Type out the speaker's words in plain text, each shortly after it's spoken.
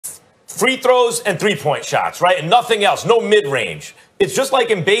free throws and three-point shots, right? And nothing else, no mid-range. It's just like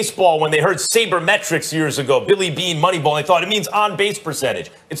in baseball when they heard sabermetrics years ago, Billy Beane, Moneyball, and they thought it means on-base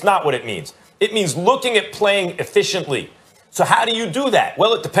percentage. It's not what it means. It means looking at playing efficiently. So how do you do that?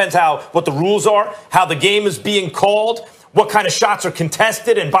 Well, it depends what the rules are, how the game is being called, what kind of shots are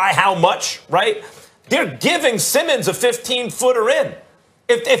contested, and by how much, right? They're giving Simmons a 15-footer in.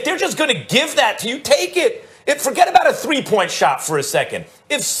 If they're just going to give that to you, take it. Forget about a three-point shot for a second.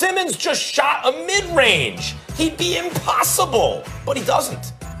 If Simmons just shot a mid-range, he'd be impossible. But he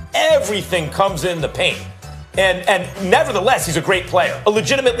doesn't. Everything comes in the paint. And nevertheless, he's a great player, a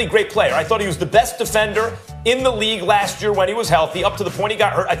legitimately great player. I thought he was the best defender in the league last year when he was healthy, up to the point he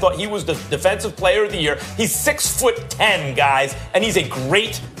got hurt. I thought he was the defensive player of the year. He's 6'10", guys, and he's a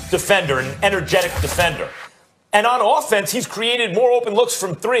great defender, an energetic defender. And on offense, he's created more open looks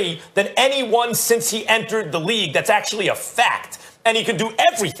from three than anyone since he entered the league. That's actually a fact. And he can do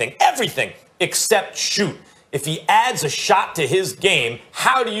everything except shoot. If he adds a shot to his game,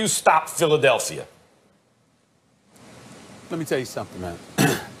 how do you stop Philadelphia? Let me tell you something, man.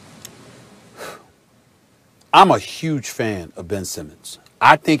 I'm a huge fan of Ben Simmons.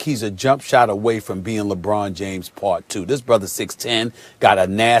 I think he's a jump shot away from being LeBron James Part 2. This brother 6'10", got a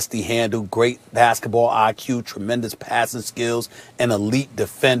nasty handle, great basketball IQ, tremendous passing skills, an elite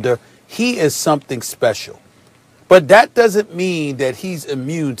defender. He is something special. But that doesn't mean that he's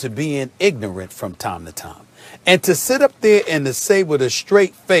immune to being ignorant from time to time. And to sit up there and to say with a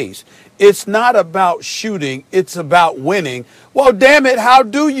straight face, it's not about shooting, it's about winning. Well, damn it, how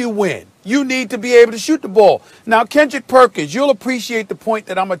do you win? You need to be able to shoot the ball. Now, Kendrick Perkins, you'll appreciate the point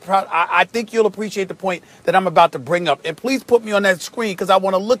that I think you'll appreciate the point that I'm about to bring up. And please put me on that screen because I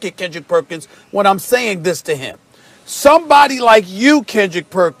want to look at Kendrick Perkins when I'm saying this to him. Somebody like you, Kendrick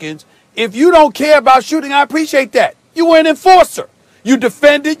Perkins, if you don't care about shooting, I appreciate that. You were an enforcer. You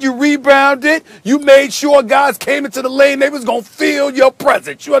defended, you rebounded, you made sure guys came into the lane, they was going to feel your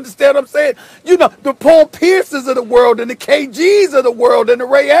presence. You understand what I'm saying? You know, the Paul Pierces of the world and the KGs of the world and the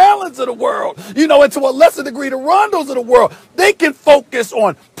Ray Allens of the world, you know, and to a lesser degree, the Rondos of the world, they can focus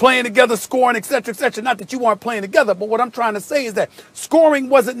on playing together, scoring, et cetera, et cetera. Not that you weren't playing together, but what I'm trying to say is that scoring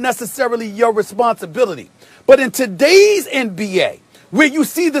wasn't necessarily your responsibility. But in today's NBA, where you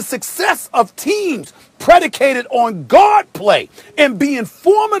see the success of teams predicated on guard play and being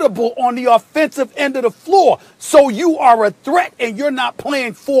formidable on the offensive end of the floor. So you are a threat and you're not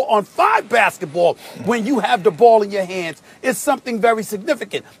playing 4-on-5 basketball when you have the ball in your hands. It's something very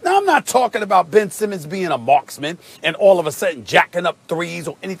significant. Now, I'm not talking about Ben Simmons being a marksman and all of a sudden jacking up threes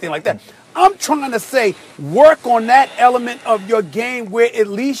or anything like that. I'm trying to say work on that element of your game where at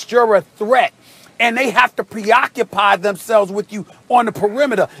least you're a threat. And they have to preoccupy themselves with you on the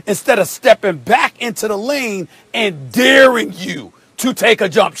perimeter instead of stepping back into the lane and daring you to take a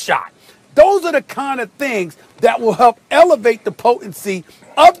jump shot. Those are the kind of things that will help elevate the potency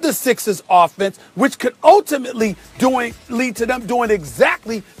of the Sixers offense, which could ultimately lead to them doing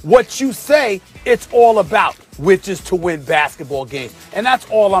exactly what you say it's all about, which is to win basketball games. And that's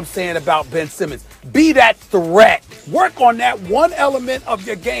all I'm saying about Ben Simmons. Be that threat. Work on that one element of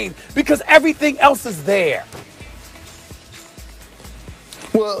your game because everything else is there.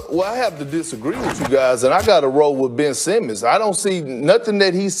 Well, I have to disagree with you guys, and I got to roll with Ben Simmons. I don't see nothing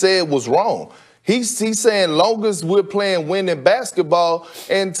that he said was wrong. He's saying long as we're playing winning basketball,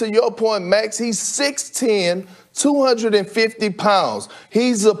 and to your point, Max, he's 6'10", 250 pounds.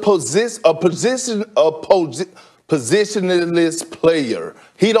 He's a positionless player.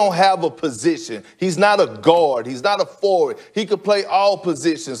 He don't have a position. He's not a guard. He's not a forward. He could play all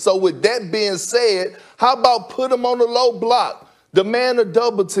positions. So with that being said, how about put him on the low block? Demand a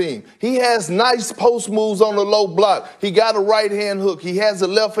double team. He has nice post moves on the low block. He got a right-hand hook. He has a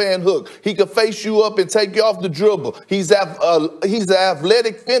left-hand hook. He can face you up and take you off the dribble. He's an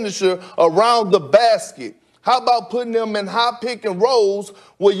athletic finisher around the basket. How about putting him in high pick and rolls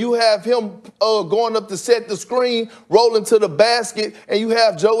where you have him going up to set the screen, rolling to the basket, and you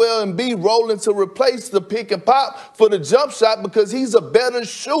have Joel Embiid rolling to replace the pick and pop for the jump shot because he's a better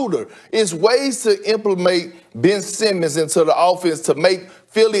shooter. It's ways to implement Ben Simmons into the offense to make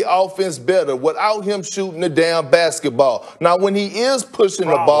Philly offense better without him shooting the damn basketball. Now, when he is pushing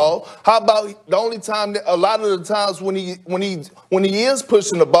the ball, how about the only time that a lot of the times when he is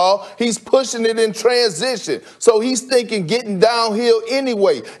pushing the ball, he's pushing it in transition. So he's thinking getting downhill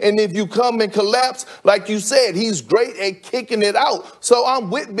anyway. And if you come and collapse, like you said, he's great at kicking it out. So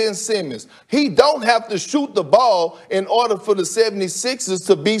I'm with Ben Simmons. He don't have to shoot the ball in order for the 76ers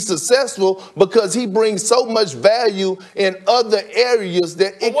to be successful because he brings so much value in other areas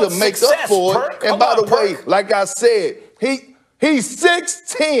that it could make up for it. And by the way, like I said, he's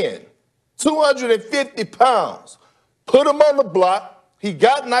 6'10". 250 pounds. Put him on the block. He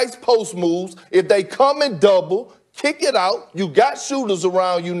got nice post moves. If they come in double, kick it out. You got shooters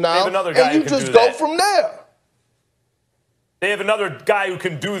around you now, and you just go from there. They have another guy who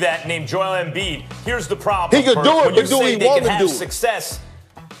can do that named Joel Embiid. Here's the problem. He could do it, but do he want to do success?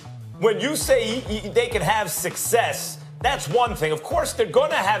 When you say they can have success, that's one thing. Of course, they're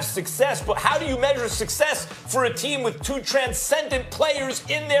going to have success, but how do you measure success for a team with two transcendent players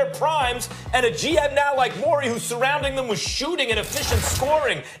in their primes and a GM now like Morey who's surrounding them with shooting and efficient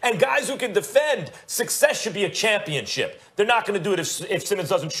scoring and guys who can defend? Success should be a championship. They're not going to do it if Simmons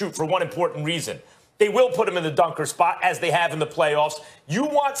doesn't shoot for one important reason. They will put him in the dunker spot, as they have in the playoffs. You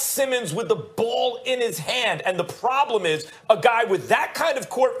want Simmons with the ball in his hand. And the problem is a guy with that kind of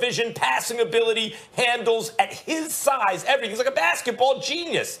court vision, passing ability, handles at his size, everything. He's like a basketball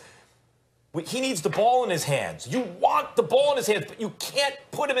genius. He needs the ball in his hands. You want the ball in his hands, but you can't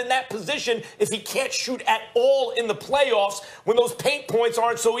put him in that position if he can't shoot at all in the playoffs when those paint points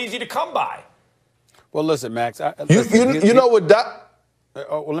aren't so easy to come by. Well, listen, Max. You know what, Doc?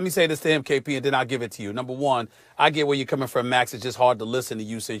 Well, let me say this to him, KP, and then I'll give it to you. Number one, I get where you're coming from, Max. It's just hard to listen to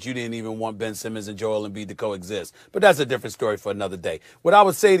you since you didn't even want Ben Simmons and Joel Embiid to coexist. But that's a different story for another day. What I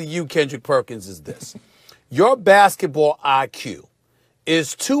would say to you, Kendrick Perkins, is this. Your basketball IQ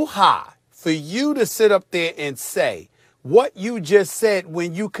is too high for you to sit up there and say what you just said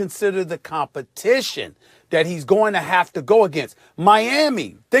when you consider the competition that he's going to have to go against.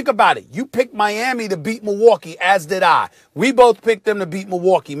 Miami, think about it. You picked Miami to beat Milwaukee, as did I. We both picked them to beat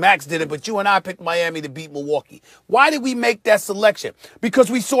Milwaukee. Max did it, but you and I picked Miami to beat Milwaukee. Why did we make that selection? Because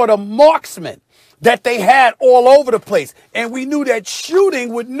we saw the marksmen that they had all over the place. And we knew that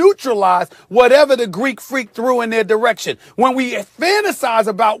shooting would neutralize whatever the Greek freak threw in their direction. When we fantasize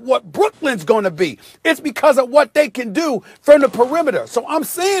about what Brooklyn's going to be, it's because of what they can do from the perimeter. So I'm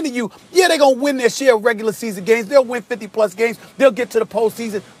saying to you, yeah, they're going to win their share of regular season games. They'll win 50-plus games. They'll get to the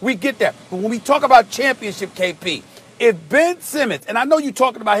postseason. We get that. But when we talk about championship, KP, if Ben Simmons, and I know you're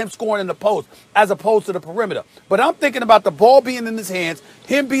talking about him scoring in the post as opposed to the perimeter, but I'm thinking about the ball being in his hands,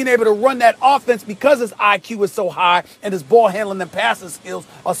 him being able to run that offense because his IQ is so high and his ball handling and passing skills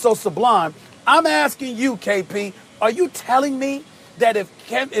are so sublime. I'm asking you, KP, are you telling me that if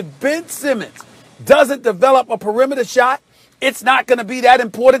Ben Simmons doesn't develop a perimeter shot, it's not going to be that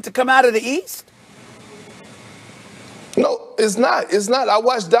important to come out of the East? No, it's not. It's not. I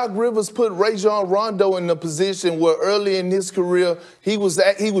watched Doc Rivers put Rajon Rondo in a position where early in his career he was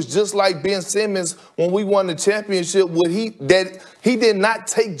just like Ben Simmons when we won the championship. He did not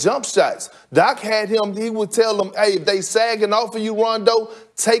take jump shots. Doc had him. He would tell them, "Hey, if they sagging off of you, Rondo,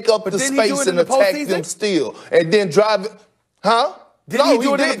 take up the space and attack them still, and then drive it." Huh? No,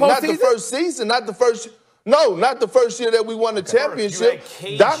 he didn't. Not the first season. Not the first. No, not the first year that we won the championship.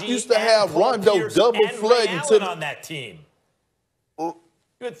 Doc used to have Rondo double flooding on that team.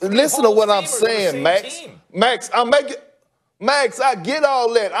 Listen to what I'm saying, Max. Max, I get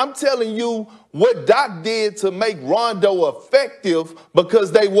all that. I'm telling you what Doc did to make Rondo effective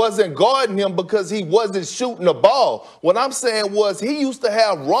because they wasn't guarding him because he wasn't shooting the ball. What I'm saying was he used to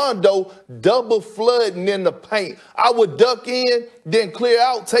have Rondo double flooding in the paint. I would duck in, then clear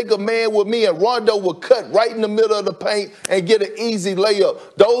out, take a man with me, and Rondo would cut right in the middle of the paint and get an easy layup.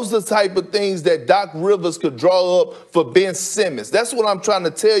 Those are the type of things that Doc Rivers could draw up for Ben Simmons. That's what I'm trying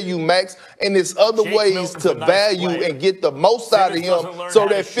to tell you, Max. And there's other ways to value and get the most out of him so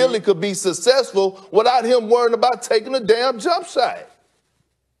that Philly could be successful without him worrying about taking a damn jump shot.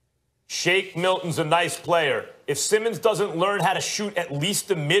 Shake Milton's a nice player. If Simmons doesn't learn how to shoot at least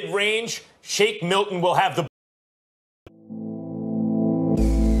the mid-range, Shake Milton will have the